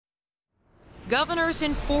Governors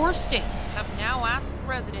in 4 states have now asked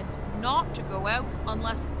residents not to go out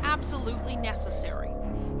unless absolutely necessary.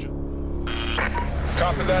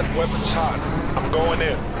 Copy that. Weapons hot. I'm going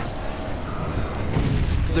in.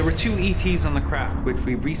 There were 2 ETs on the craft, which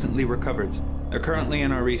we recently recovered. They're currently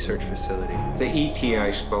in our research facility. The ET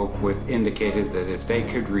I spoke with indicated that if they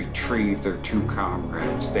could retrieve their 2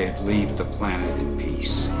 comrades, they'd leave the planet in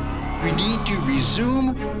peace. We need to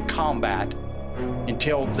resume combat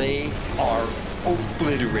until they are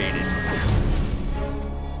obliterated.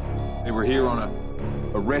 They were here on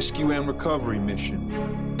a rescue and recovery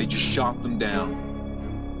mission. They just shot them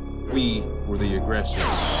down. We were the aggressors.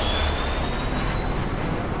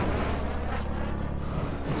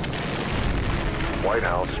 White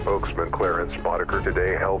House spokesman Clarence Boddicker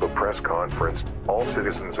today held a press conference. All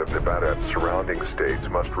citizens of Nevada and surrounding states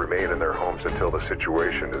must remain in their homes until the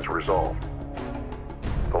situation is resolved.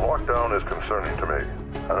 The lockdown is concerning to me.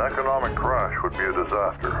 An economic crash would be a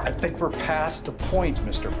disaster. I think we're past the point,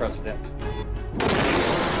 Mr. President.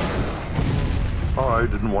 I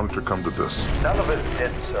didn't want it to come to this. None of us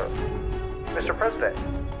did, sir. Mr. President,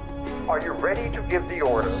 are you ready to give the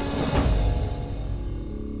order?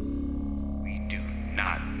 We do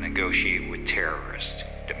not negotiate with terrorists,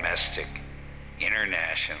 domestic,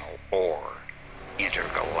 international, or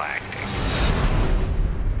intergalactic.